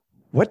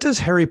What does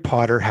Harry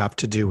Potter have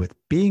to do with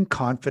being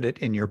confident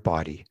in your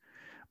body?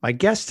 My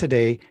guest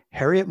today,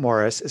 Harriet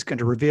Morris, is going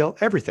to reveal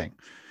everything.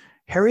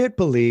 Harriet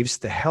believes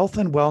the health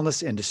and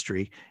wellness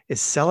industry is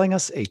selling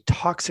us a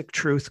toxic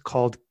truth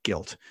called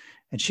guilt,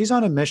 and she's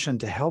on a mission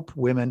to help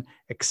women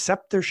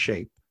accept their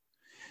shape.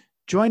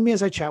 Join me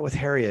as I chat with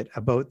Harriet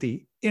about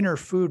the Inner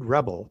Food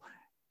Rebel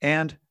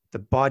and the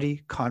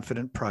Body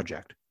Confident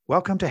Project.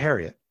 Welcome to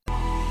Harriet.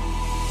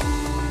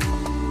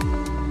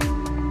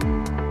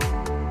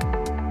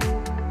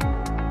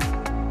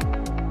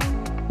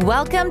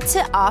 Welcome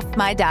to Off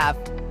My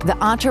Duff, the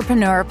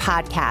Entrepreneur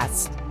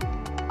Podcast.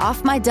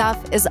 Off My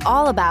Duff is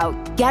all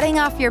about getting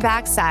off your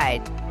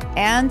backside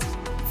and,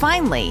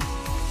 finally,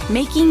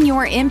 making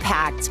your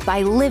impact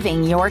by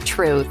living your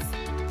truth.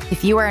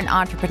 If you are an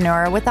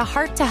entrepreneur with a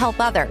heart to help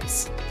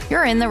others,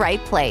 you're in the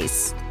right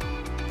place.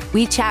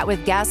 We chat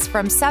with guests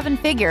from seven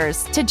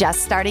figures to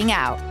just starting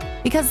out,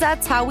 because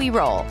that's how we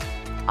roll.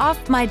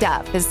 Off My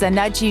Duff is the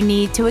nudge you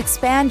need to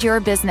expand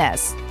your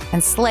business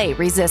and slay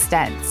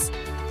resistance.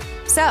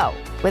 So,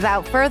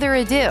 without further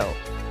ado,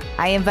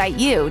 I invite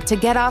you to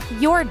get off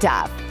your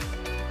duff.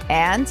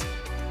 And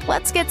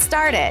let's get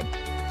started.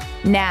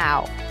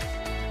 Now,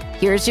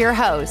 here's your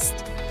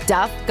host,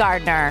 Duff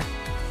Gardner.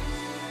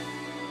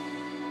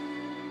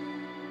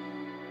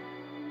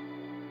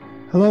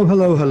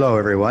 Hello,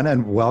 everyone,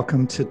 and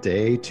welcome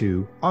today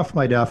to Off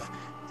My Duff,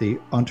 the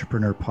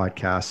Entrepreneur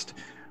Podcast,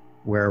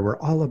 where we're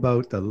all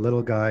about the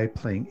little guy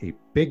playing a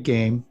big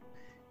game.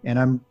 And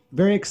I'm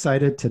very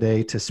excited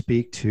today to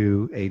speak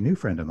to a new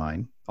friend of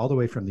mine, all the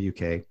way from the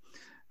UK,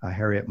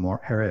 Harriet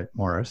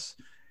Morris.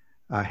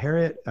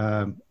 Harriet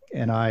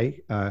and I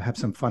have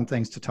some fun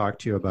things to talk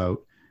to you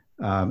about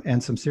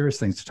and some serious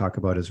things to talk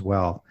about as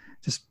well.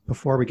 Just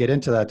before we get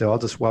into that, though, I'll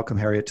just welcome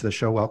Harriet to the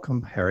show.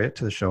 Welcome, Harriet,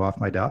 to the show Off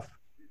My Duff.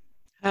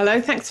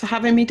 Hello, thanks for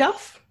having me,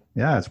 Duff.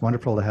 Yeah, it's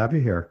wonderful to have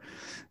you here.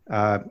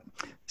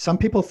 Some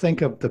people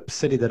think of the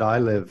city that I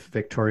live,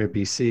 Victoria,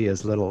 BC,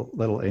 as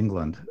Little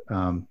England.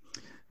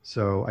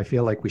 So I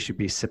feel like we should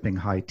be sipping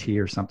high tea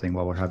or something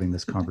while we're having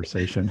this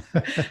conversation.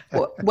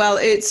 Well,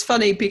 it's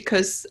funny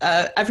because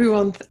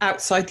everyone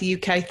outside the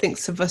UK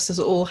thinks of us as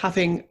all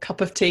having a cup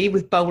of tea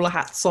with bowler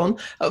hats on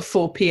at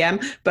 4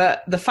 p.m.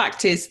 But the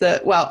fact is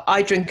that, well,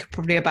 I drink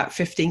probably about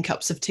 15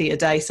 cups of tea a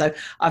day. So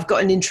I've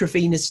got an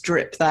intravenous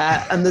drip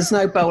there and there's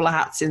no bowler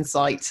hats in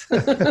sight.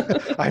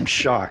 I'm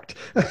shocked.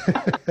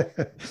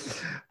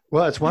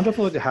 Well, it's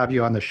wonderful to have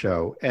you on the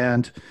show.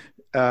 And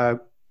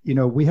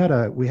we had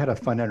a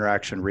fun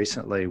interaction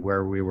recently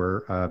where we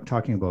were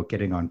talking about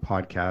getting on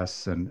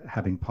podcasts and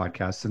having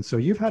podcasts. And so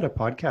you've had a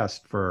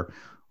podcast for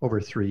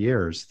over 3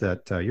 years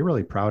that you're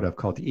really proud of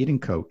called The Eating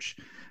Coach.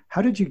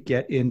 How did you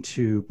get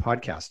into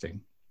podcasting?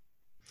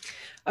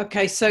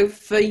 Okay, so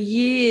for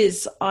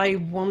years, I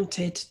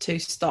wanted to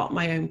start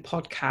my own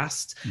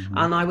podcast. Mm-hmm.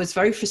 And I was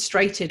very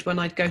frustrated when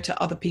I'd go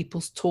to other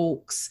people's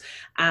talks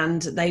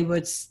and they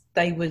would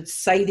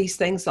say these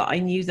things that I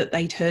knew that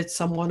they'd heard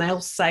someone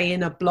else say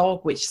in a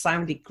blog, which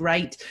sounded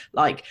great,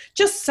 like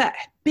just set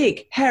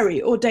big,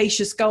 hairy,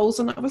 audacious goals.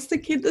 And I was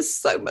thinking, there's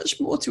so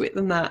much more to it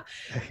than that.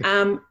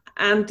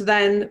 And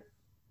then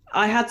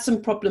I had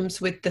some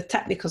problems with the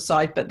technical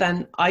side, but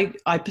then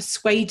I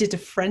persuaded a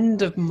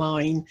friend of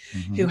mine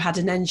mm-hmm. who had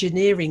an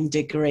engineering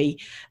degree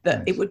that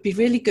nice. It would be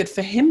really good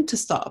for him to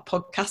start a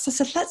podcast. I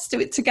said, let's do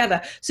it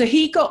together. So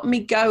he got me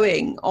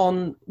going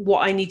on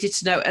what I needed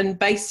to know. And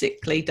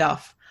basically,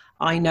 Duff,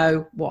 I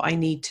know what I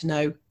need to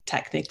know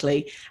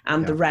technically,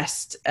 and the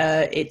rest,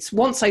 it's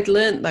once I'd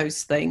learned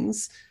those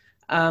things,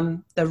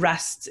 the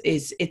rest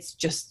is,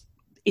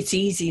 it's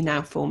easy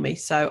now for me.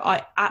 So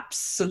I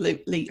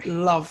absolutely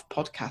love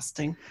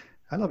podcasting.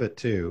 I love it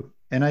too.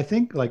 And I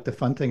think like the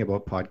fun thing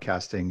about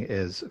podcasting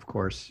is, of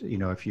course,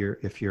 if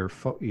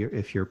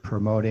you're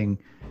promoting,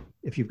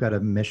 if you've got a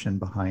mission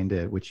behind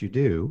it, which you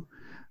do,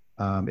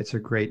 it's a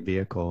great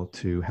vehicle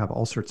to have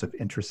all sorts of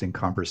interesting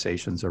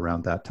conversations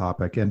around that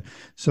topic. And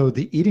so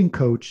The Eating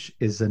Coach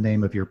is the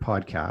name of your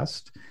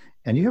podcast.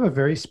 And you have a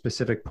very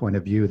specific point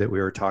of view that we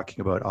were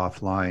talking about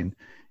offline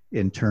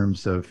in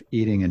terms of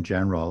eating in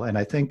general. And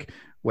I think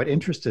what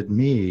interested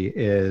me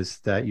is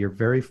that you're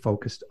very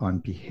focused on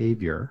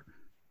behavior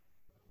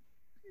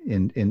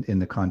in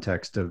the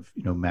context of,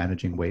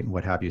 managing weight and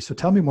what have you. So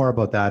tell me more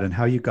about that and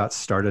how you got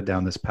started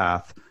down this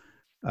path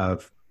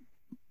of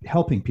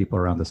helping people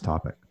around this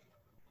topic.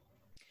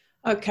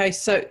 Okay,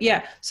 so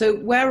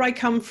where I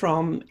come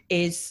from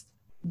is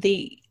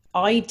the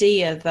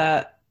idea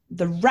that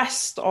the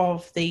rest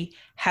of the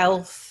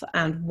health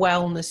and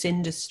wellness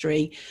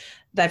industry,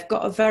 they've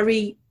got a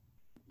very,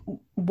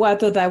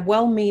 whether they're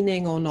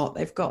well-meaning or not,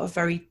 they've got a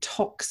very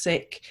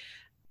toxic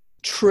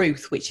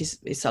truth, which is,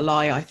 it's a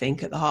lie, I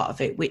think, at the heart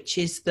of it, which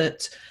is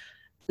that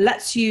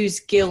let's use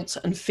guilt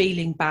and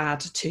feeling bad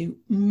to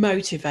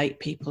motivate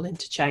people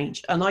into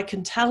change. And I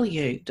can tell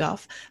you,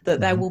 Duff, that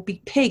there will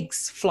be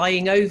pigs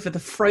flying over the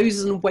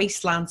frozen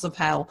wastelands of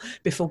hell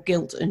before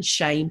guilt and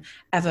shame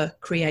ever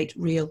create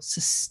real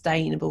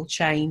sustainable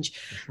change.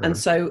 Sure. And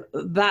so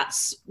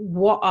that's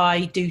what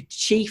I do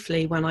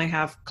chiefly when I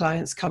have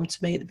clients come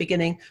to me at the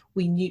beginning.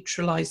 We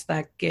neutralize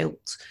their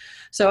guilt.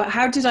 So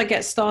how did I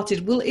get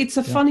started? Well, it's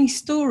a funny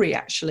story,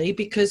 actually,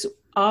 because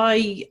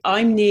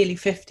I'm nearly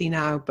 50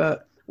 now,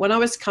 but when I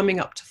was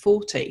coming up to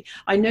 40,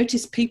 I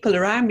noticed people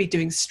around me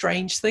doing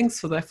strange things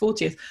for their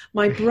 40th.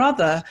 My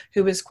brother,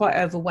 who was quite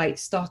overweight,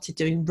 started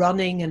doing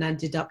running and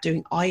ended up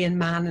doing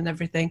Ironman and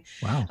everything.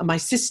 Wow. And my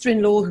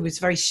sister-in-law, who was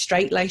very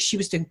straight-laced, she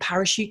was doing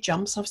parachute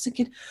jumps. I was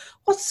thinking,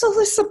 what's all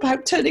this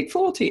about turning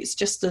 40? It's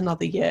just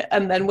another year.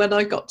 And then when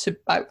I got to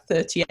about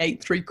 38,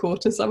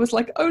 3/4, I was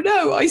like, oh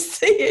no, I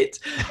see it.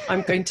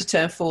 I'm going to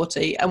turn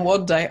 40 and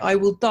one day I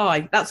will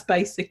die. That's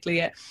basically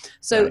it.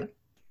 So right.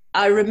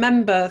 I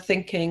remember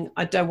thinking,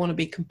 I don't want to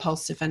be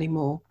compulsive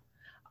anymore.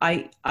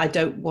 I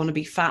don't want to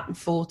be fat and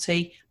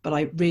 40, but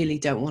I really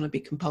don't want to be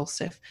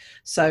compulsive.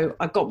 So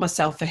I got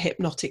myself a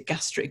hypnotic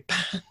gastric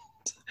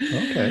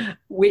band,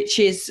 which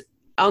is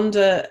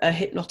under a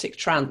hypnotic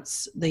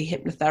trance. The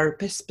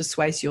hypnotherapist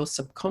persuades your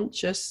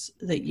subconscious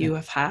that you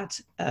have had,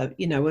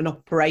 an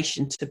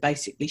operation to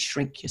basically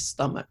shrink your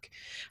stomach.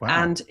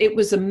 Wow. And it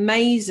was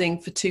amazing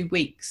for 2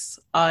 weeks.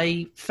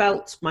 I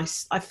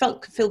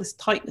could feel this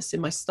tightness in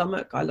my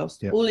stomach. I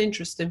lost all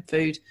interest in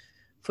food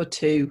for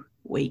 2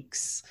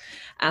 weeks.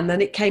 And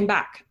then it came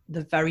back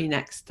the very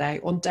next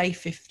day on day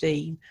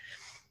 15.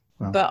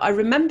 Wow. But I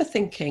remember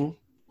thinking,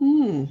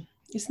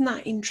 isn't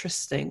that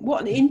interesting?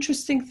 What an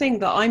interesting thing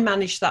that I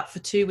managed that for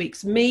 2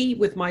 weeks. Me,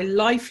 with my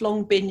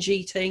lifelong binge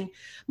eating,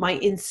 my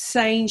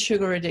insane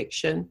sugar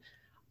addiction,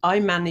 I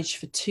managed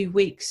for 2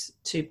 weeks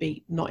to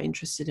be not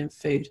interested in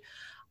food.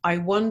 I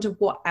wonder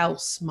what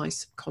else my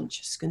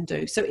subconscious can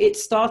do. So it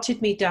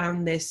started me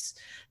down this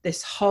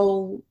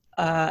whole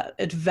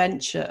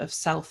adventure of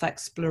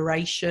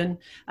self-exploration,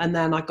 and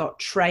then I got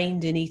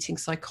trained in eating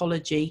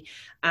psychology.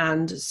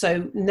 And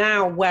so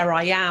now where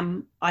I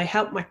am, I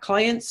help my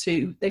clients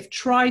who they've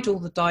tried all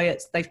the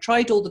diets, they've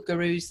tried all the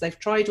gurus, they've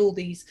tried all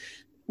these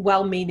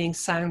well-meaning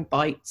sound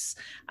bites,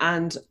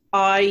 and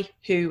I,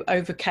 who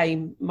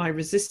overcame my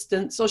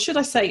resistance, or should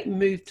I say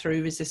moved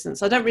through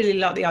resistance. I don't really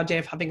like the idea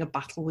of having a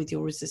battle with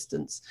your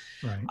resistance.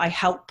 Right. I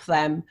help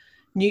them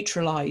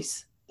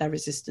neutralize their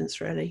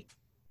resistance, really,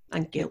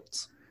 and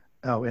guilt.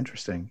 Oh,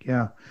 interesting.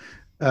 Yeah.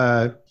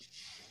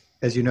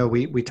 As you know,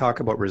 we talk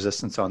about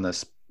resistance on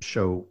this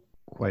show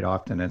quite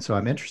often. And so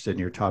I'm interested in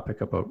your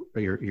topic about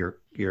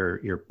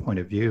your point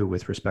of view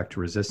with respect to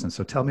resistance.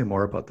 So tell me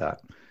more about that.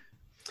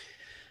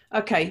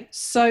 Okay.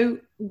 So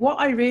what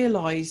I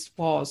realized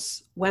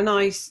was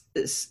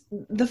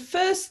the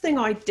first thing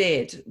I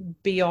did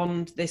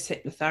beyond this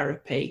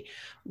hypnotherapy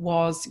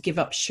was give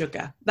up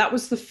sugar. That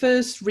was the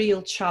first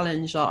real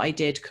challenge that I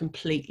did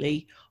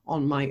completely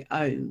on my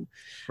own.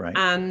 Right.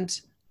 And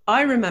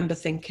I remember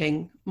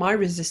thinking my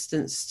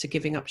resistance to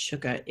giving up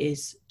sugar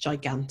is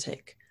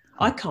gigantic.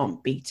 I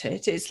can't beat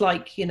it. It's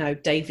like,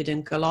 David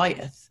and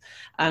Goliath.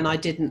 And I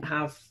didn't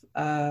have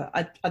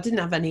I didn't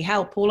have any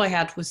help. All I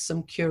had was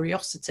some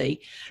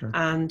curiosity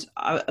and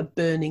a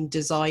burning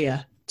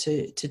desire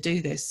to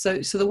do this.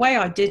 So the way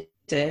I did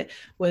it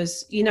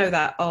was,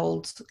 that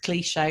old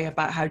cliche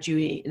about how do you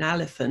eat an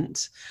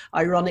elephant.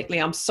 Ironically,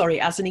 I'm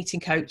sorry, as an eating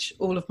coach,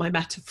 all of my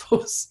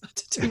metaphors are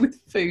to do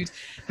with food.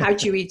 How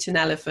do you eat an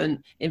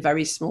elephant? In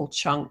very small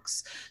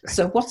chunks.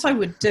 So what I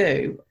would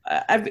do,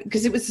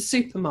 because it was a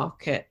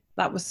supermarket,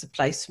 that was the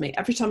place for me.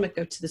 Every time I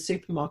go to the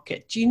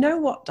supermarket, do you know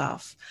what,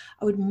 Duff?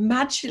 I would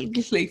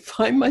magically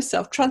find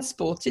myself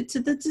transported to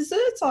the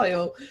dessert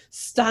aisle,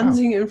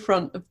 standing in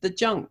front of the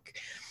junk.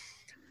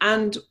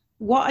 And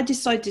what I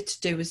decided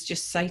to do was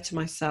just say to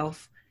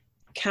myself,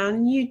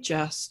 can you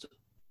just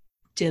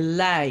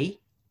delay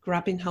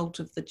grabbing hold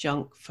of the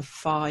junk for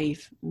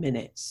 5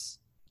 minutes?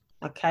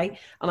 Okay.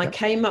 And I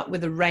came up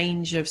with a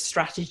range of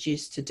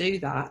strategies to do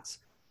that.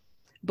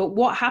 But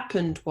what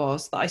happened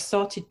was that I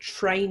started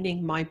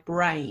training my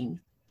brain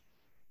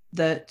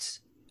that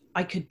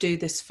I could do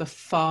this for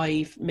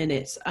 5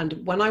 minutes.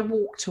 And when I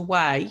walked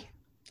away,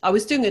 I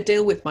was doing a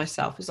deal with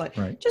myself. It's like,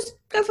 just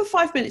go for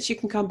 5 minutes, you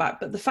can come back.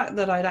 But the fact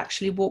that I'd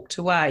actually walked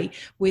away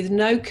with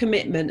no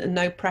commitment and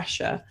no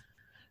pressure,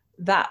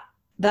 that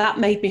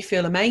made me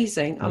feel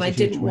amazing. And I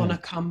didn't want to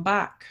come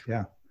back.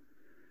 Yeah.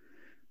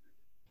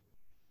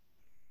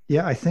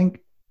 Yeah, I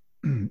think,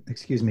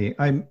 excuse me,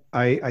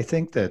 I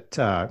think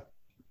that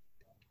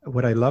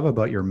what I love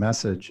about your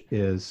message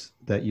is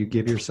that you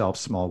give yourself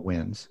small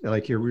wins.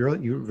 Like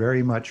you're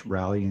very much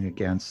rallying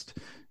against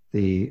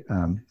the,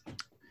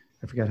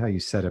 I forget how you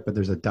said it, but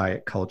there's a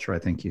diet culture, I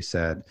think you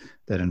said,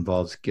 that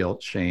involves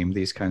guilt, shame,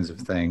 these kinds of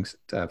things.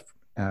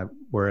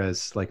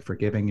 Whereas like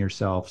forgiving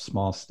yourself,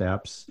 small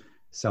steps,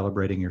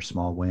 celebrating your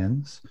small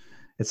wins.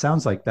 It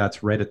sounds like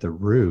that's right at the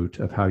root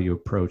of how you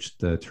approach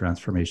the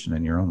transformation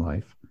in your own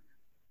life.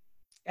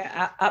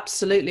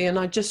 Absolutely. And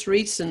I just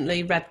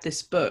recently read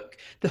this book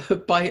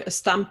by a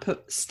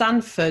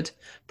Stanford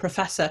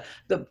professor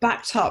that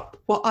backed up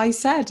what I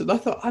said. And I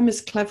thought, I'm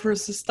as clever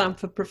as a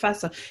Stanford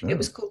professor. Oh. It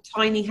was called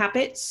Tiny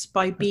Habits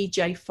by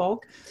BJ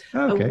Fogg.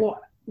 Okay. And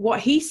what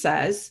he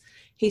says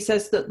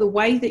that the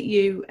way that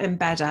you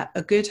embed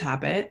a good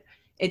habit,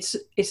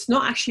 it's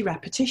not actually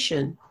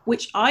repetition,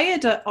 which I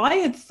had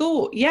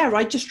thought,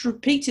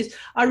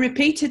 I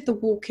repeated the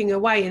walking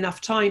away enough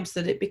times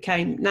that it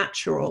became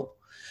natural.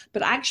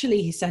 But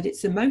actually, he said,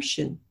 it's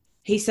emotion.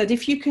 He said,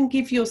 if you can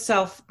give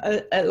yourself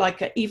a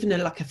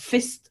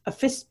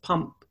fist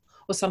pump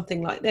or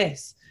something like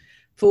this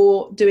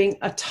for doing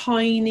a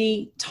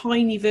tiny,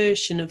 tiny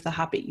version of the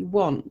habit you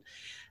want,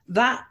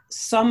 that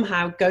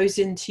somehow goes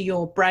into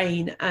your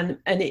brain and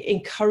it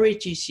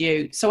encourages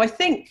you. So I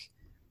think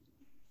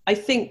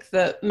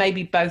that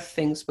maybe both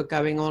things were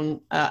going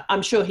on.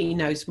 I'm sure he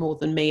knows more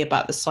than me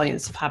about the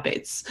science of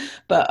habits.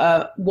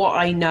 But what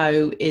I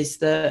know is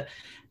that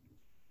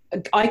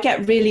I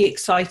get really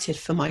excited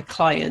for my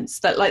clients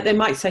that, like, they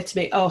might say to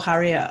me, oh,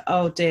 Harriet,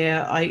 oh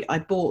dear, I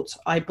bought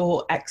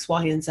X,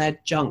 Y, and Z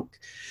junk.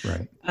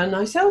 Right. And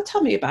I said, oh,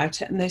 tell me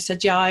about it. And they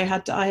said, yeah, I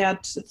had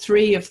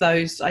 3 of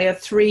those. I had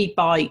 3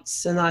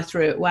 bites and I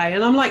threw it away.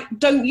 And I'm like,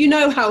 don't you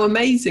know how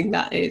amazing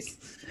that is?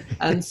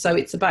 And so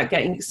it's about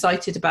getting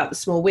excited about the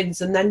small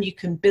wins, and then you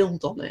can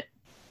build on it.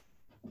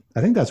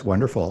 I think that's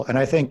wonderful. And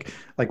I think,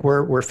 like,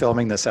 we're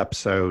filming this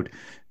episode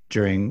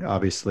during,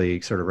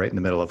 obviously, sort of right in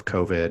the middle of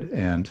COVID.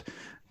 And,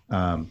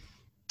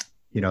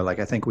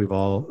 I think a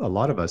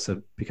lot of us,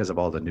 because of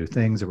all the new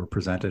things that we're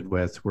presented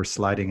with, we're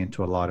sliding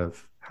into a lot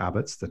of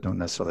habits that don't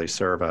necessarily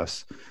serve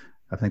us.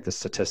 I think the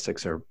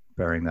statistics are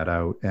bearing that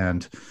out.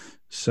 And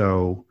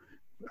so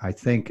I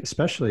think,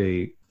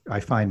 especially, I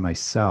find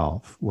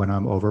myself when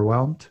I'm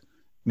overwhelmed. I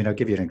mean, I'll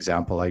give you an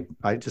example.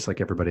 I just,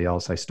 like everybody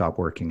else, I stopped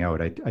working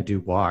out. I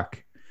do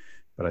walk,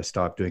 but I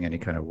stopped doing any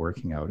kind of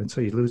working out. And so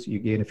you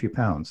gain a few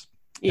pounds.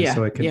 And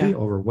so it can be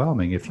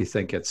overwhelming if you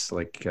think it's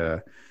like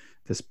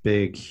this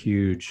big,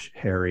 huge,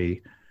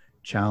 hairy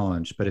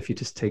challenge. But if you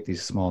just take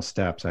these small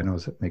steps, I know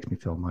it makes me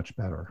feel much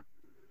better.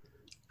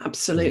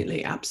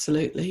 Absolutely.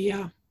 Absolutely.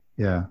 Yeah.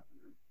 Yeah.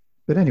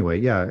 But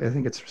anyway, I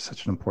think it's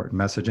such an important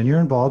message. And you're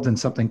involved in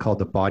something called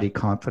the Body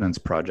Confidence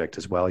Project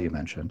as well, you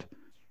mentioned.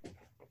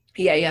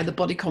 Yeah, the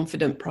Body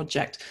Confident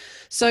Project.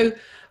 So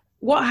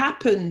what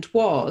happened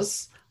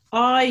was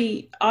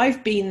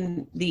I've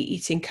been the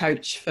eating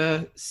coach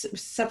for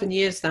 7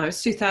 years now.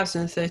 It's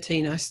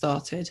 2013 I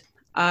started.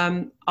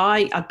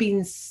 I've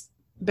been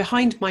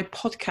behind my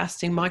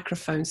podcasting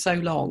microphone so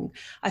long,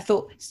 I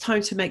thought it's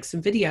time to make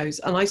some videos.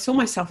 And I saw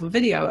myself on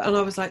video and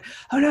I was like,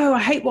 oh no, I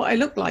hate what I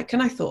look like.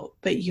 And I thought,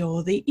 but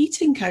you're the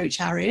eating coach,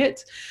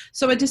 Harriet.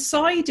 So I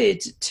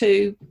decided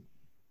to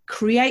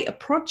create a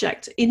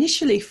project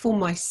initially for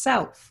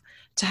myself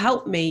to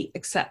help me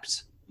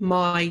accept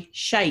my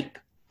shape.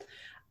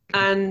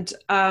 And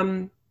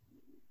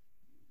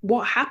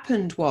what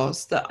happened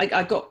was that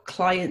I got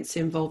clients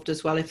involved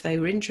as well if they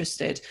were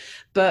interested.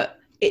 But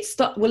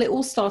it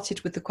all started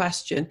with the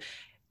question,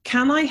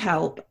 can I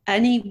help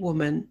any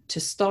woman to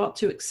start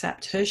to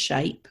accept her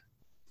shape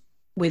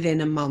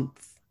within a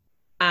month?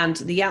 And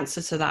the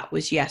answer to that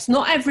was yes.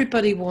 Not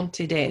everybody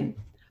wanted in,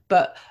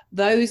 but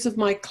those of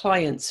my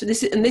clients, so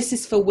this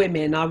is for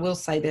women, I will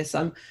say this,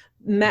 I'm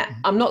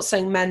not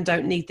saying men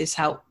don't need this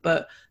help,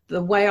 but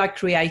the way I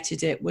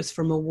created it was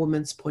from a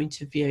woman's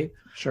point of view.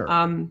 Sure.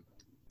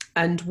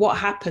 And what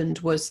happened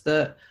was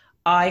that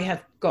I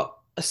have got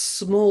a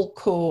small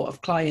core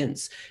of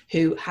clients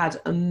who had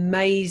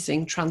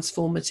amazing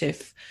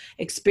transformative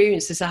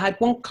experiences. I had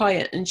one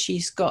client and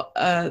she's got,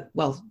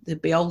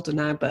 they'd be older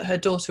now, but her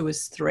daughter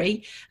was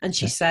 3. And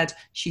she said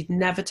she'd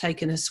never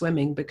taken her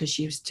swimming because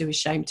she was too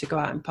ashamed to go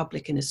out in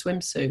public in a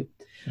swimsuit.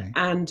 Okay.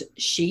 And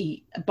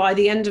by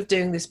the end of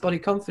doing this Body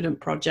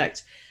Confident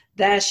project,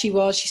 there she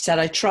was. She said,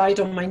 I tried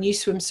on my new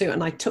swimsuit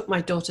and I took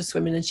my daughter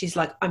swimming, and she's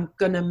like, I'm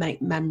going to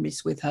make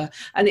memories with her.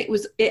 And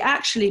it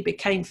actually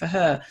became for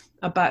her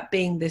about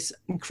being this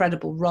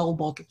incredible role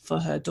model for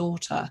her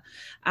daughter.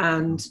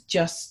 And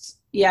just,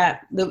 I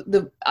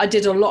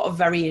did a lot of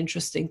very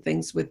interesting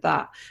things with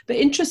that. But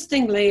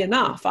interestingly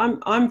enough,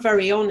 I'm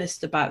very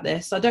honest about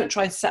this. I don't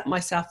try and set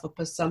myself up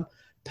as some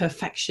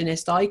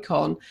perfectionist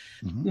icon.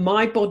 Mm-hmm.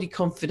 My body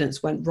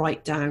confidence went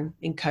right down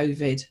in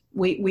COVID.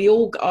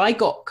 I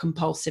got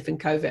compulsive in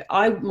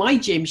COVID. My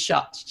gym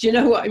shut. Do you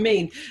know what I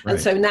mean? Right.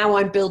 And so now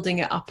I'm building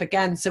it up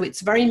again. So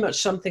it's very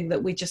much something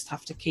that we just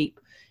have to keep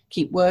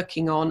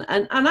working on.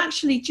 And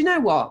actually, do you know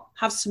what?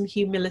 Have some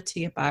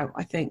humility about.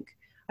 I think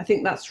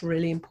that's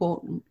really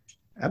important.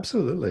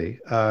 Absolutely.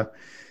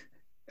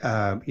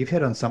 You've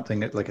hit on something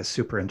that, like, a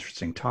super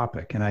interesting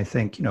topic. And I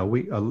think,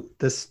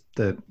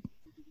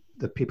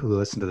 the people who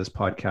listen to this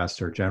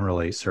podcast are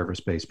generally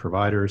service-based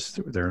providers.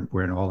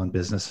 We're all in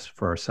business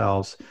for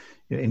ourselves.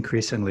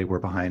 Increasingly, we're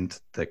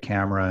behind the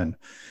camera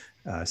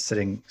and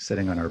sitting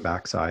on our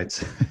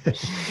backsides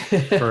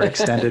for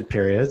extended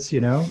periods,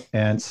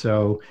 And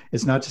so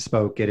it's not just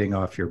about getting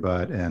off your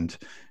butt and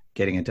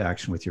getting into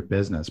action with your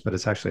business, but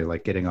it's actually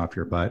like getting off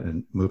your butt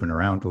and moving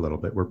around a little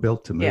bit. We're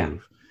built to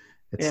move.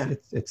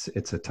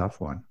 It's a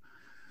tough one.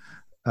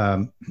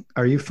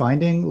 Are you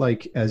finding,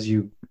 like, as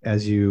you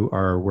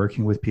are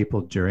working with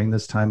people during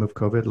this time of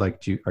COVID,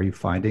 like, are you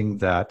finding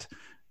that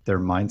their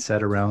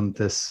mindset around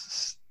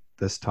this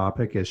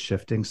topic is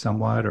shifting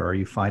somewhat, or are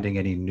you finding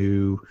any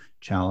new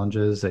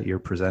challenges that you're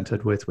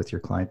presented with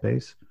your client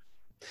base?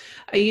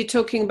 Are you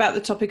talking about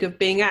the topic of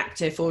being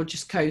active or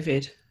just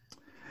COVID?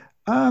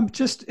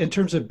 Just in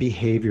terms of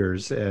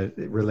behaviors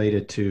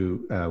related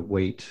to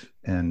weight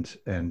and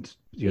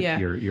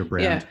your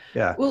brand.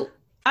 Yeah. Well,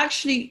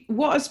 actually,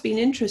 what has been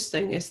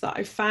interesting is that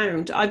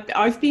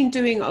I've been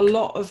doing a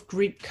lot of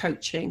group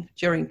coaching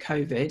during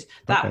COVID.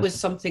 That was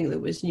something that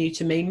was new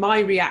to me. My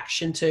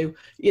reaction to,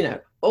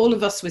 all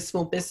of us with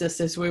small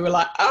businesses, we were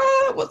like,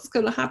 what's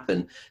going to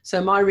happen?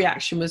 So my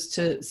reaction was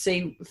to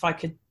see if I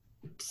could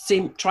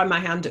try my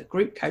hand at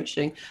group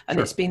coaching, and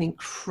It's been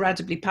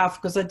incredibly powerful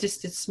because I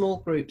just did small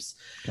groups.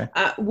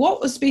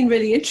 What has been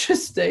really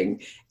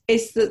interesting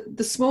is that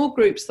the small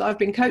groups that I've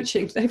been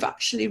coaching, they've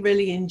actually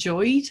really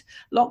enjoyed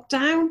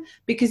lockdown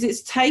because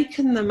it's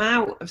taken them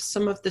out of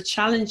some of the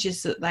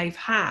challenges that they've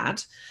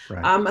had.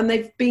 And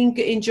they've been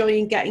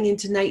enjoying getting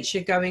into nature,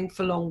 going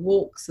for long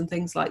walks and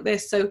things like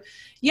this. So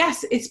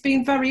yes, it's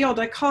been very odd.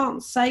 I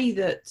can't say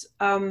that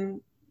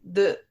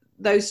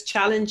those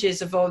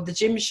challenges of the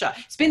gym shut.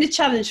 It's been a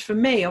challenge for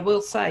me, I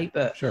will say,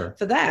 but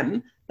for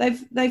them,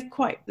 they've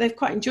quite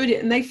enjoyed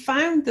it, and they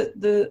found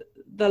that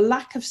the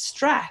lack of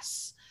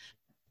stress,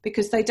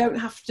 because they don't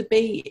have to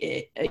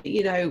be,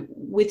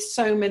 with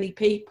so many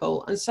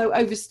people and so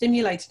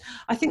overstimulated.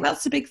 I think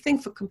that's the big thing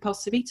for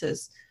compulsive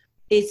eaters,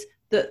 is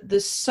that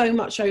there's so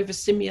much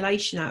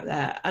overstimulation out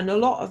there, and a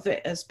lot of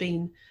it has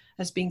been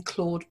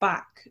clawed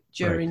back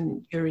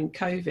during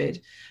COVID.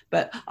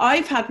 But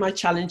I've had my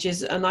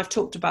challenges, and I've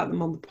talked about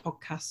them on the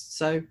podcast.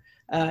 So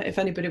if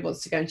anybody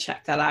wants to go and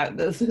check that out,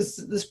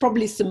 there's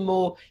probably some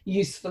more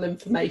useful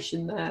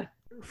information there.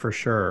 For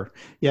sure.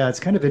 Yeah, it's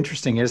kind of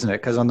interesting, isn't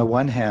it? Because on the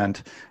one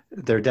hand,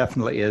 there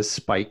definitely is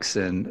spikes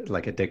in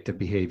like addictive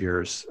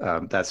behaviors.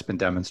 That's been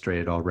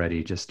demonstrated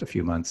already just a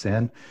few months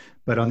in.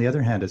 But on the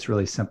other hand, it's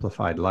really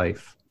simplified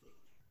life.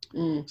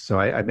 So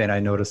I mean,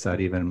 I noticed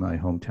that even in my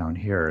hometown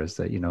here, is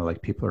that,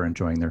 like, people are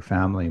enjoying their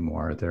family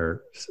more.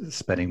 They're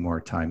spending more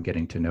time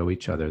getting to know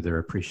each other. They're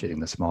appreciating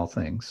the small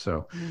things.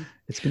 So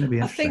it's going to be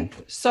interesting. I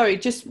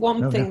think, just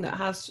one thing that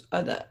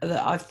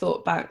I've thought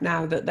about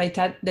now that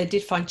they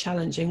did find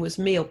challenging was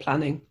meal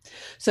planning.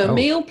 So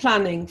meal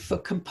planning for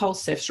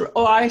compulsives,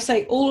 or I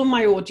say all of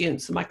my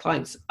audience and my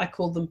clients, I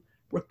call them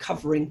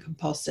recovering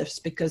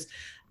compulsives, because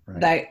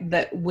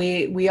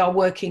we are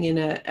working in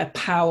a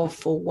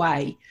powerful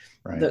way.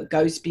 That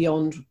goes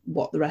beyond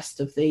what the rest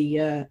of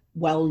the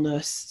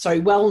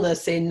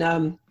wellness in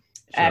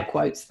air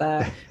quotes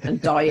there, and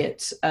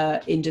diet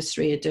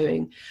industry are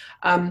doing.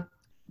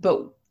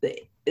 But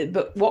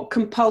what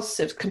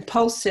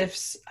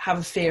compulsives have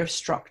a fear of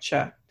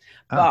structure,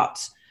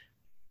 but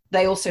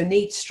they also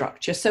need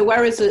structure. So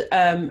whereas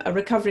a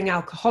recovering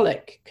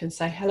alcoholic can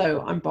say,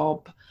 hello, I'm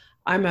Bob,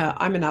 I'm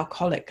an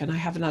alcoholic and I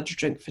haven't had a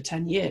drink for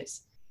 10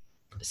 years.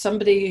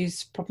 Somebody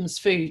whose problem's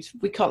food,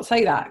 we can't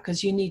say that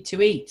because you need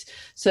to eat.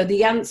 So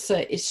the answer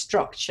is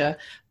structure,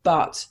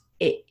 but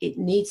it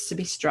needs to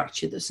be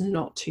structure that's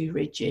not too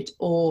rigid.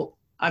 Or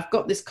I've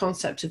got this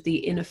concept of the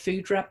inner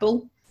food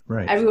rebel.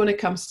 Everyone who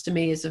comes to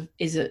me is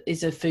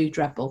a food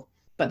rebel,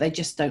 but they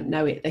just don't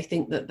know it. They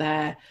think that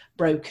they're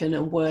broken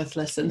and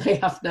worthless and they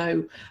have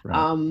no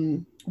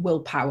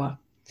willpower.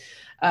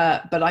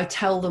 But I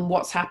tell them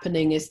what's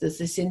happening is there's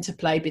this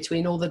interplay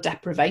between all the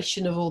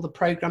deprivation of all the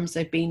programs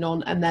they've been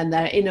on, and then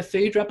their inner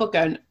food rebel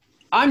going,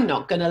 I'm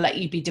not going to let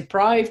you be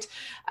deprived.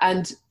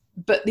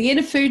 But the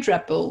inner food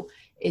rebel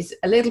is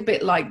a little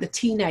bit like the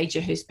teenager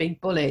who's been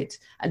bullied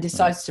and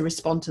decides to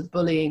respond to the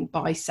bullying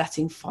by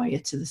setting fire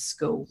to the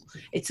school.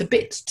 It's a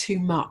bit too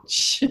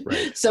much.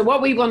 So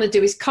what we want to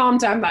do is calm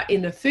down that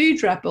inner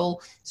food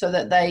rebel so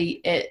that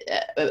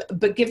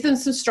but give them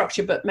some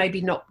structure, but maybe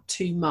not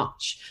too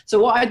much. So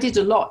what I did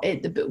a lot,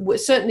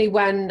 certainly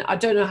when, I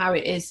don't know how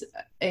it is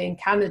in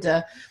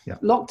Canada,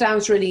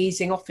 lockdown's really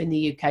easing off in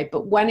the UK,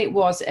 but when it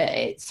was at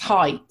its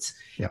height,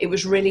 it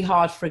was really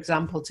hard, for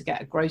example, to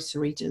get a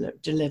grocery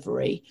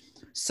delivery.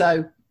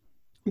 So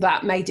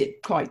that made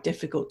it quite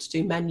difficult to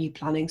do menu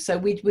planning. So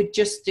we would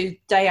just do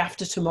day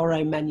after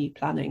tomorrow menu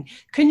planning.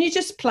 Can you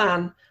just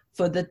plan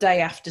for the day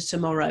after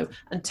tomorrow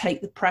and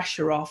take the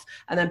pressure off?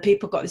 And then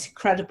people got this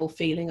incredible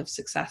feeling of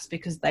success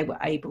because they were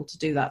able to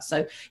do that.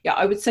 So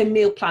I would say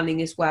meal planning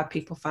is where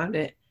people found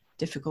it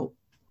difficult.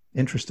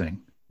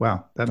 Interesting.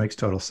 Wow, that makes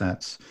total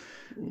sense.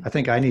 I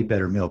think I need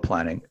better meal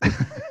planning.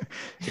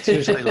 It's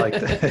usually like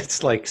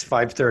it's like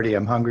 5:30.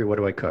 I'm hungry. What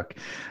do I cook?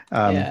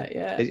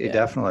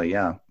 Definitely,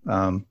 yeah.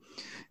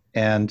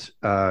 And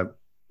what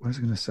was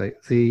I going to say?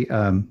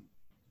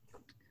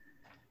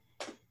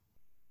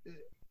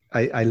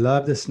 I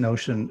love this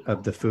notion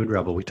of the food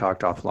rebel. We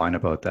talked offline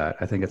about that.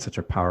 I think it's such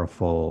a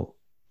powerful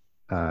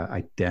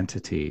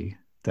identity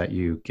that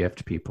you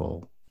gift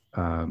people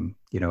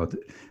you know,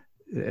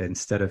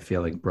 instead of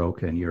feeling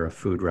broken, you're a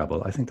food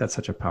rebel. I think that's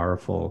such a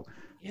powerful,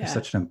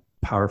 such a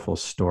powerful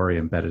story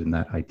embedded in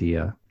that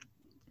idea.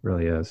 It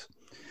really is.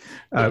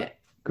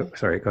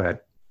 Sorry, go ahead.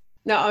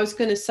 No, I was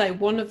going to say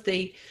one of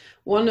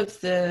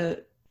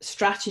the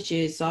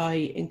strategies I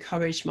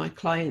encourage my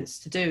clients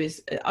to do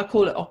is, I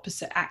call it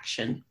opposite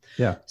action.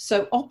 Yeah.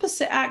 So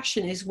opposite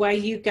action is where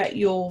you get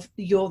your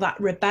that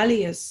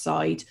rebellious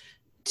side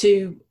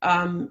to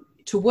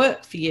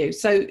work for you.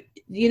 So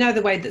you know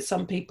the way that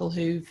some people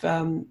who've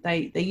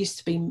they used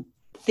to be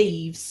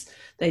thieves,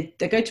 they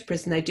go to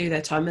prison, they do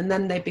their time, and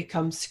then they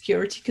become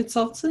security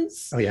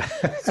consultants. Oh yeah.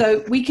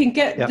 So we can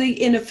get the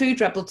inner food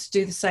rebel to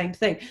do the same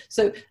thing.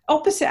 So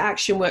opposite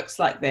action works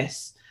like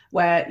this,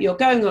 where you're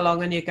going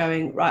along and you're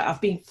going, right,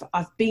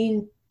 I've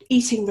been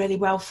eating really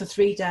well for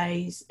 3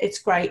 days. It's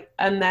great.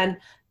 And then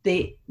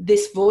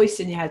this voice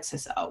in your head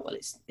says, oh, well,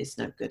 it's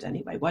no good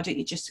anyway. Why don't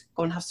you just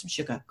go and have some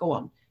sugar? Go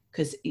on,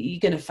 because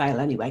you're going to fail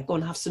anyway. Go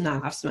and have some now,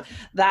 have some.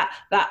 That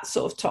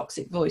sort of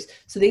toxic voice.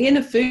 So the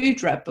inner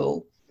food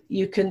rebel,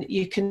 you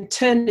can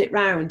turn it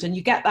round and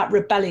you get that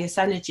rebellious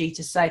energy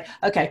to say,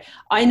 okay,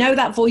 I know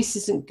that voice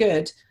isn't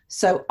good,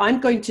 so I'm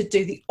going to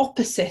do the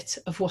opposite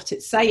of what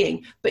it's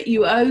saying, but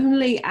you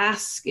only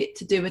ask it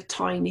to do a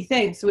tiny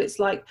thing. So it's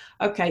like,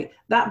 okay,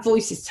 that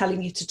voice is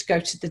telling you to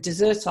go to the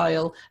dessert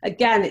aisle.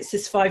 Again, it's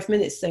this 5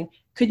 minutes thing.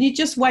 Can you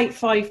just wait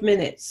 5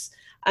 minutes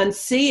and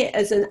see it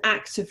as an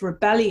act of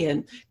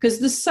rebellion? Because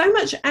there's so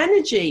much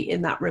energy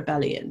in that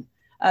rebellion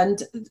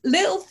and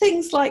little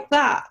things like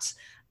that,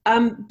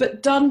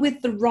 but done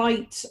with the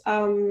right,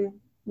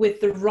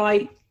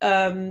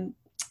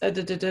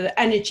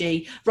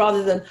 energy,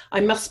 rather than I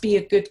must be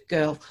a good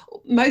girl.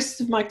 Most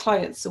of my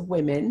clients are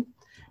women,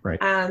 right,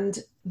 and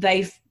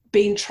they've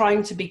been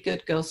trying to be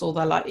good girls all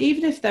their life,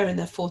 even if they're in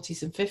their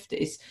 40s and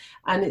 50s.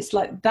 And it's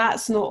like,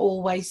 that's not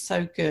always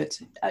so good.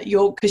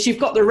 Because you've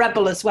got the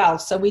rebel as well.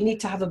 So we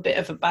need to have a bit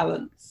of a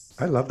balance.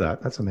 I love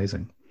that. That's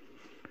amazing.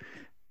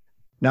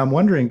 Now I'm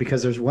wondering,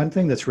 because there's one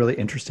thing that's really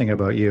interesting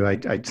about you.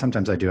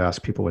 Sometimes I do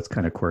ask people what's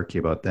kind of quirky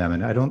about them,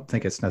 and I don't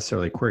think it's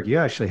necessarily quirky. You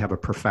actually have a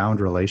profound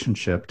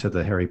relationship to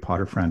the Harry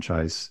Potter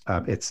franchise.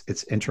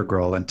 It's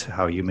integral into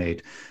how you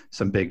made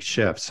some big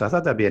shifts. So I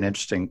thought that'd be an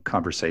interesting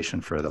conversation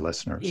for the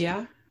listeners.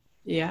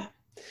 Yeah.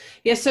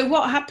 So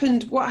what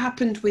happened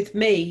with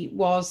me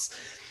was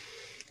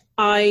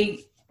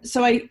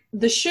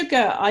the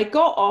sugar, I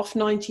got off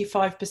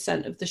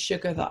 95% of the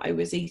sugar that I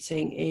was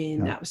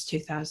eating that was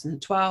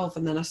 2012.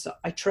 And then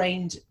I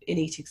trained in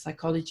eating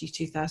psychology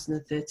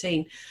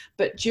 2013.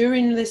 But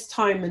during this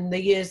time and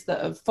the years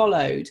that have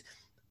followed,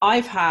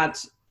 I've had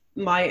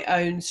my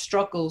own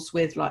struggles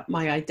with like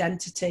my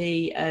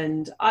identity.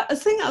 And I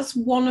think that's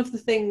one of the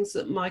things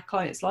that my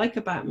clients like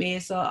about me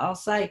is I'll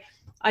say,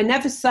 I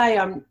never say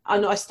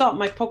I start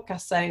my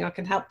podcast saying I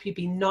can help you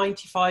be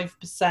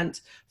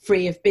 95%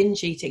 free of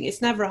binge eating.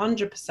 It's never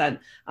 100%.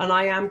 And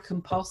I am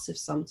compulsive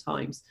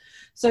sometimes.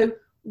 So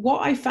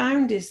what I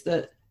found is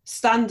that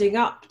standing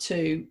up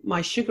to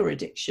my sugar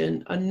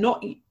addiction and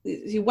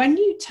when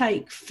you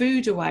take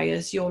food away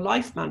as your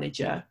life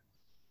manager,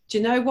 do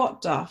you know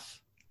what, Duff?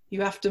 You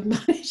have to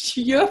manage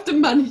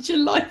your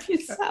life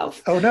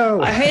yourself. Oh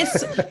no. I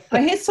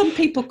hear some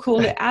people call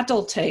it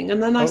adulting,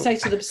 and then I say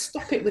to them,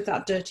 stop it with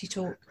that dirty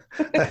talk.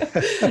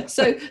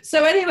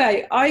 So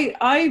anyway,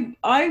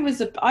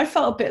 I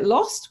felt a bit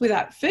lost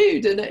without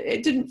food, and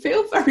it didn't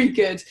feel very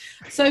good.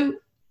 So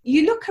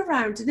you look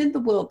around, and in the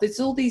world,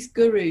 there's all these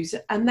gurus,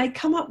 and they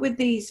come up with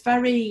these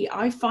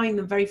I find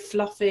them very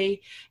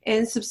fluffy,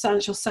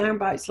 insubstantial sound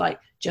bites like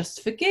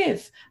just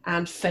forgive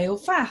and fail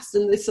fast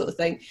and this sort of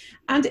thing.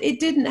 And it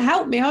didn't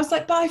help me. I was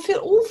like, but I feel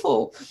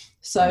awful.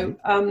 So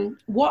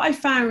what I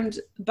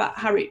found about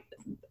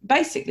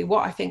basically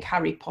what I think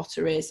Harry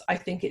Potter is, I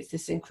think it's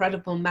this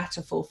incredible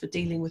metaphor for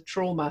dealing with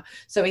trauma.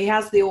 So he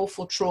has the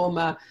awful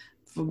trauma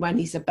from when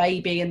he's a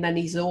baby, and then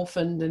he's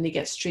orphaned and he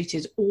gets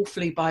treated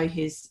awfully by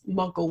his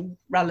muggle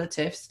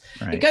relatives.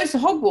 Right. He goes to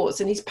Hogwarts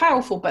and he's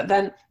powerful, but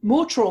then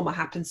more trauma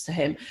happens to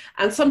him.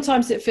 And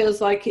sometimes it feels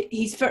like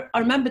I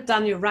remember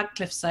Daniel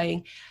Radcliffe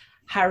saying,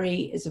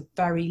 Harry is a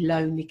very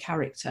lonely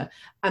character.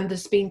 And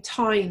there's been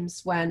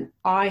times when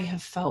I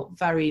have felt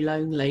very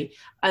lonely,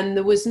 and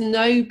there was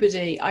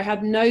I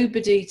had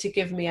nobody to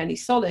give me any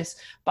solace,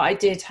 but I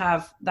did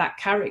have that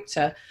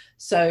character.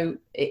 So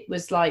it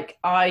was like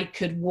I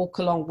could walk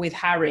along with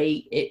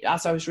Harry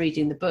as I was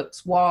reading the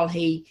books while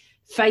he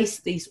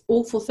faced these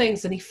awful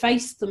things, and he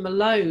faced them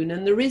alone.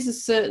 And there is a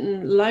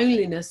certain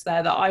loneliness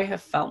there that I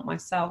have felt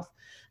myself.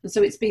 And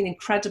so it's been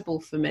incredible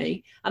for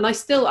me. And I'm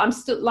still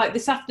like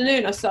this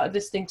afternoon, I started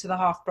listening to the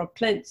Half-Blood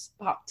Prince.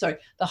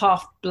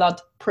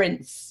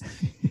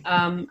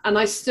 And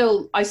I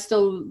still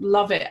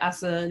love it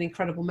as an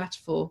incredible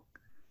metaphor.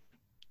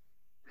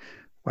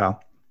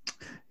 Wow.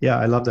 Yeah,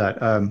 I love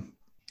that.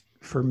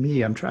 For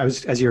me,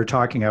 as you were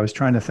talking, I was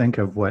trying to think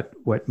of what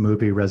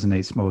movie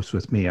resonates most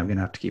with me. I'm going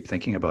to have to keep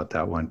thinking about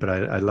that one, but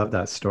I love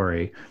that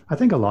story. I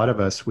think a lot of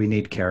us, we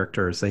need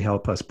characters. They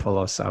help us pull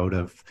us out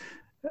of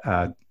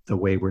the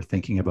way we're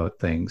thinking about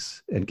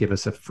things and give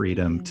us a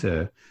freedom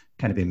to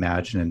kind of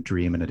imagine and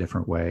dream in a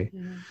different way.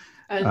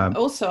 And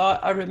also,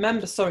 I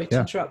remember, sorry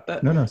to interrupt,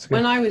 but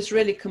when I was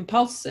really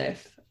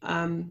compulsive,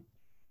 I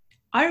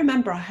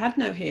remember I had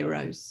no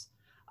heroes.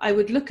 I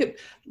would look at,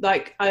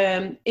 like,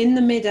 in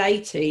the mid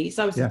 80s,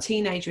 I was a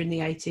teenager in the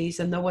 80s,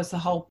 and there was the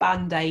whole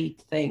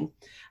Band-Aid thing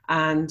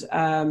and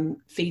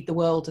Feed the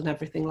World and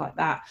everything like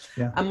that.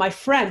 Yeah. And my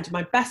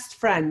best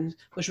friend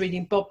was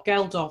reading Bob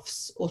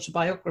Geldof's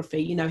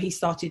autobiography. You know, he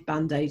started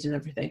Band-Aid and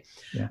everything.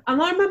 Yeah.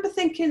 And I remember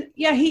thinking,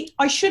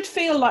 I should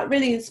feel like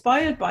really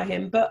inspired by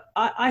him, but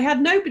I had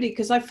nobody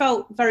because I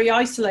felt very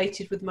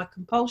isolated with my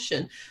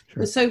compulsion.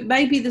 Sure. So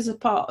maybe there's a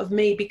part of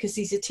me, because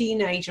he's a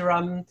teenager,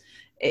 I'm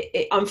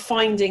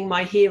finding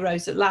my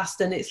heroes at last.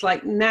 And it's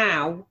like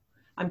now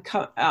I'm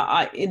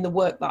in the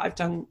work that I've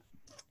done,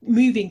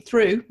 moving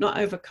through, not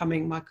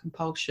overcoming my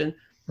compulsion.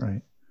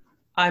 Right.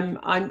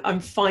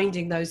 I'm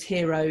finding those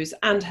heroes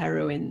and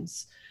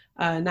heroines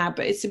now.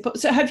 But it's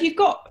important. So have you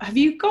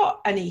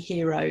got any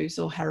heroes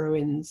or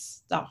heroines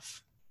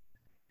stuff?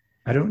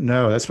 I don't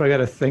know. That's what I got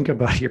to think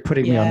about. You're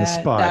putting me on the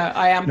spot. No,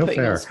 I am putting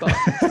you on the spot.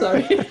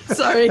 Sorry.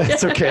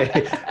 It's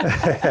okay.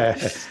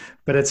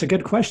 But it's a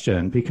good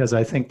question, because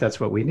I think that's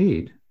what we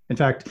need. In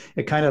fact,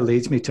 it kind of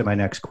leads me to my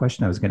next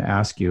question I was going to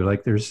ask you.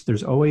 Like,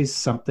 there's always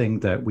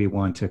something that we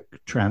want to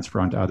transfer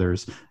onto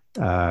others.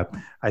 I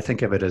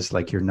think of it as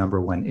like your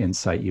number one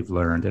insight you've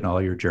learned in all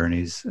your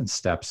journeys and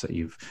steps that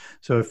you've.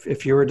 So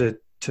if you were to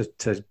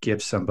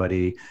give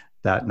somebody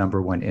that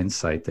number one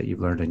insight that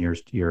you've learned in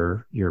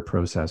your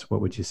process,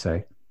 what would you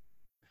say?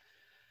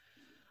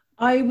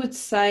 I would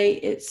say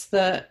it's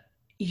that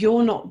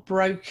you're not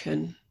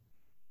broken.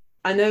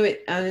 I know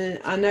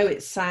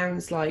it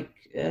sounds like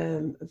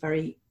a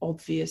very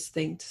obvious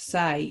thing to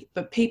say,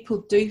 but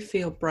people do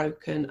feel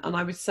broken. And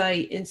I would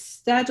say,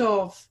 instead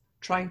of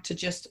trying to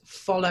just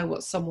follow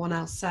what someone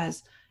else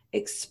says,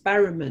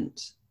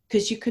 experiment,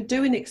 because you could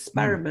do an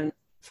experiment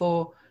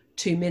for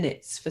 2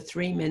 minutes, for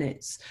 3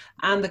 minutes.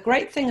 And the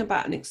great thing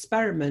about an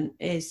experiment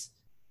is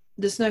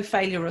there's no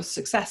failure or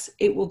success.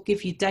 It will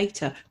give you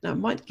data. Now, it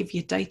might give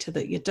you data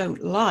that you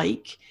don't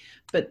like,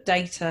 but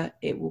data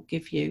it will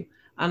give you.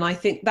 And I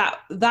think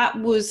that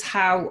was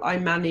how I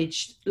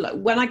managed. Like,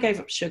 when I gave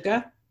up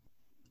sugar,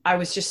 I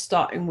was just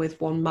starting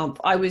with 1 month.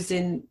 I was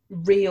in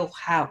real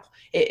hell.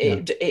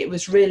 It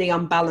was really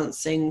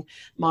unbalancing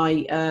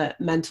my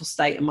mental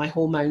state and my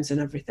hormones and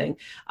everything.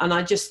 And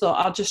I just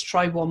thought, I'll just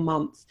try 1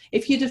 month.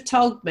 If you'd have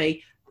told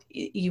me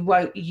you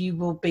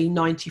will be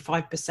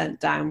 95%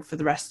 down for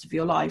the rest of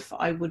your life,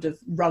 I would have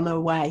run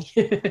away.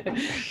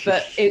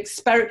 But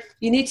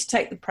you need to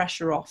take the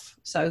pressure off.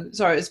 So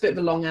sorry, it's a bit of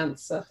a long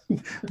answer.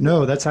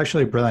 No, that's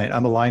actually brilliant.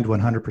 I'm aligned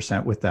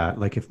 100% with that.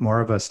 Like, if more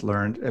of us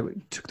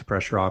took the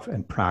pressure off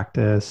and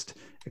practiced,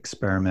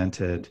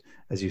 experimented,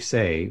 as you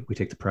say, we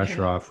take the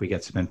pressure off, we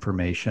get some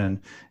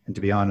information. And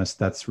to be honest,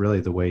 that's really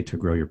the way to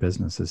grow your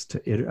business, is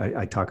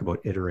I talk about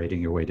iterating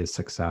your way to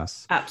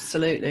success.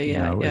 Absolutely.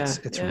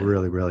 It's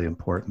really, really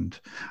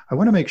important. I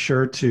want to make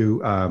sure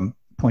to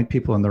point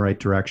people in the right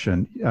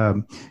direction.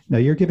 Now,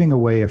 you're giving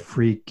away a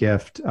free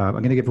gift. I'm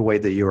going to give away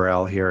the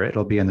URL here.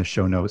 It'll be in the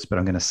show notes, but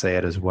I'm going to say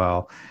it as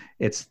well.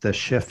 It's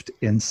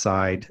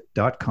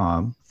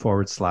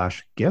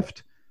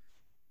theshiftinside.com/gift.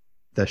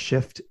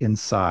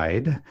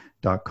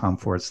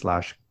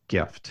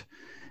 theshiftinside.com/gift.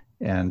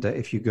 And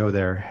if you go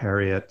there,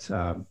 Harriet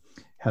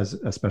has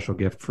a special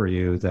gift for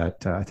you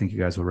that I think you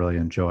guys will really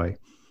enjoy.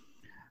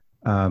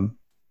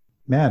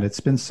 Man, it's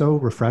been so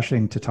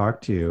refreshing to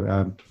talk to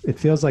you. It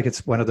feels like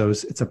it's one of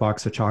those, it's a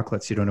box of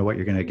chocolates, you don't know what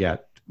you're going to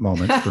get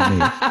moments for me.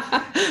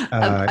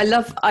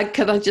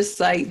 Can I just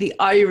say, the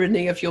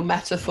irony of your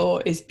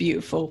metaphor is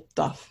beautiful,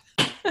 Duff.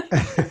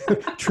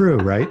 True,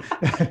 right?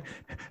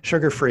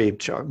 Sugar-free,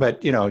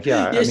 but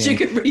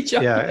sugar-free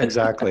chocolate. Yeah,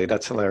 exactly.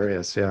 That's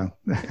hilarious. Yeah.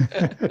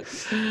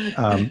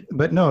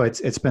 But no,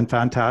 it's been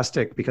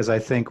fantastic, because I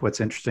think what's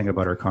interesting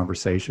about our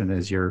conversation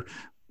is your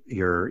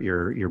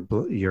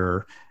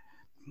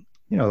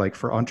like,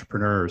 for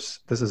entrepreneurs,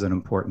 this is an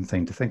important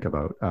thing to think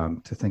about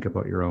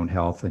your own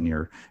health and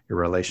your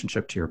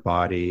relationship to your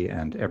body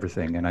and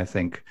everything. And I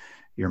think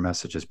your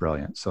message is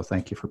brilliant. So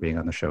thank you for being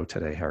on the show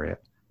today,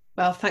 Harriet.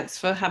 Well, thanks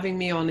for having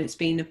me on. It's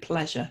been a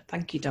pleasure.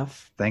 Thank you,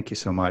 Duff. Thank you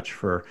so much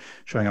for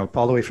showing up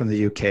all the way from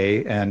the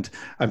UK. And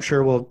I'm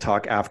sure we'll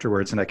talk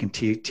afterwards, and I can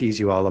tease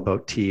you all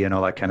about tea and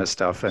all that kind of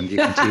stuff. And you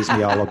can tease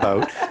me all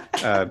about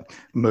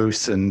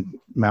moose and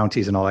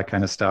Mounties and all that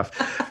kind of stuff.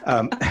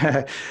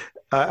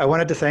 I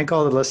wanted to thank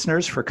all the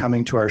listeners for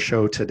coming to our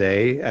show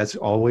today. As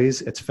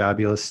always, it's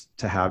fabulous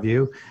to have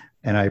you.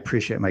 And I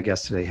appreciate my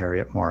guest today,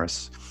 Harriet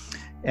Morris.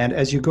 And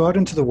as you go out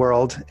into the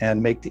world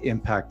and make the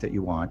impact that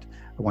you want,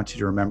 I want you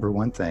to remember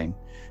one thing: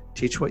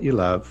 teach what you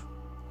love,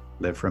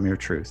 live from your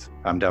truth.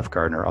 I'm Duff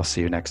Gardner. I'll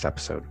see you next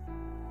episode.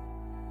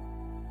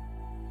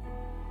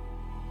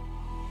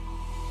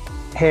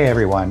 Hey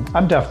everyone,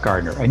 I'm Duff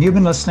Gardner, and you've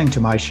been listening to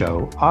my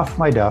show, Off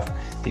My Duff,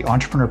 the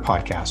Entrepreneur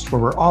Podcast, where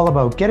we're all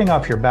about getting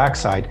off your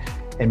backside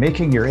and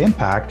making your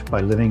impact by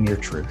living your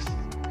truth.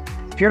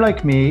 If If you're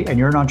like me and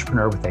you're an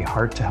entrepreneur with a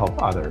heart to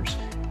help others,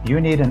 you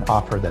need an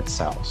offer that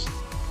sells.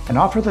 An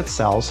offer that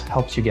sells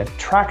helps you get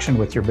traction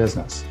with your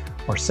business.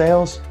 More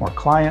sales, more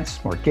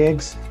clients, more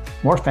gigs,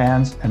 more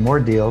fans, and more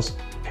deals,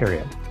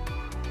 period.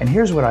 And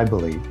here's what I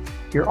believe.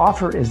 Your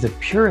offer is the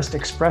purest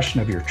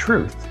expression of your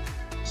truth.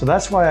 So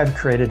that's why I've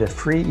created a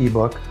free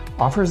ebook,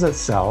 Offers That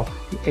Sell,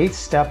 the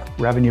 8-step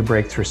revenue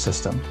breakthrough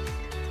system.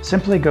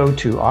 Simply go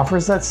to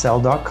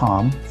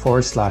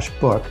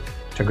offersthatsell.com/book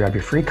to grab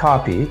your free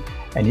copy,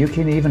 and you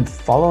can even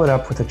follow it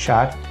up with a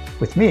chat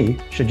with me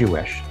should you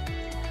wish.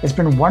 It's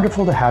been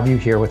wonderful to have you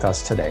here with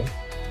us today.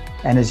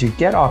 And as you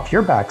get off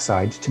your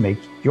backside to make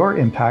your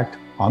impact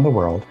on the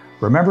world,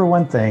 remember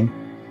one thing: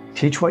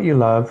 teach what you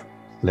love,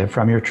 live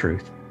from your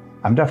truth.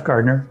 I'm Duff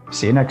Gardner.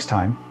 See you next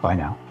time. Bye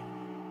now.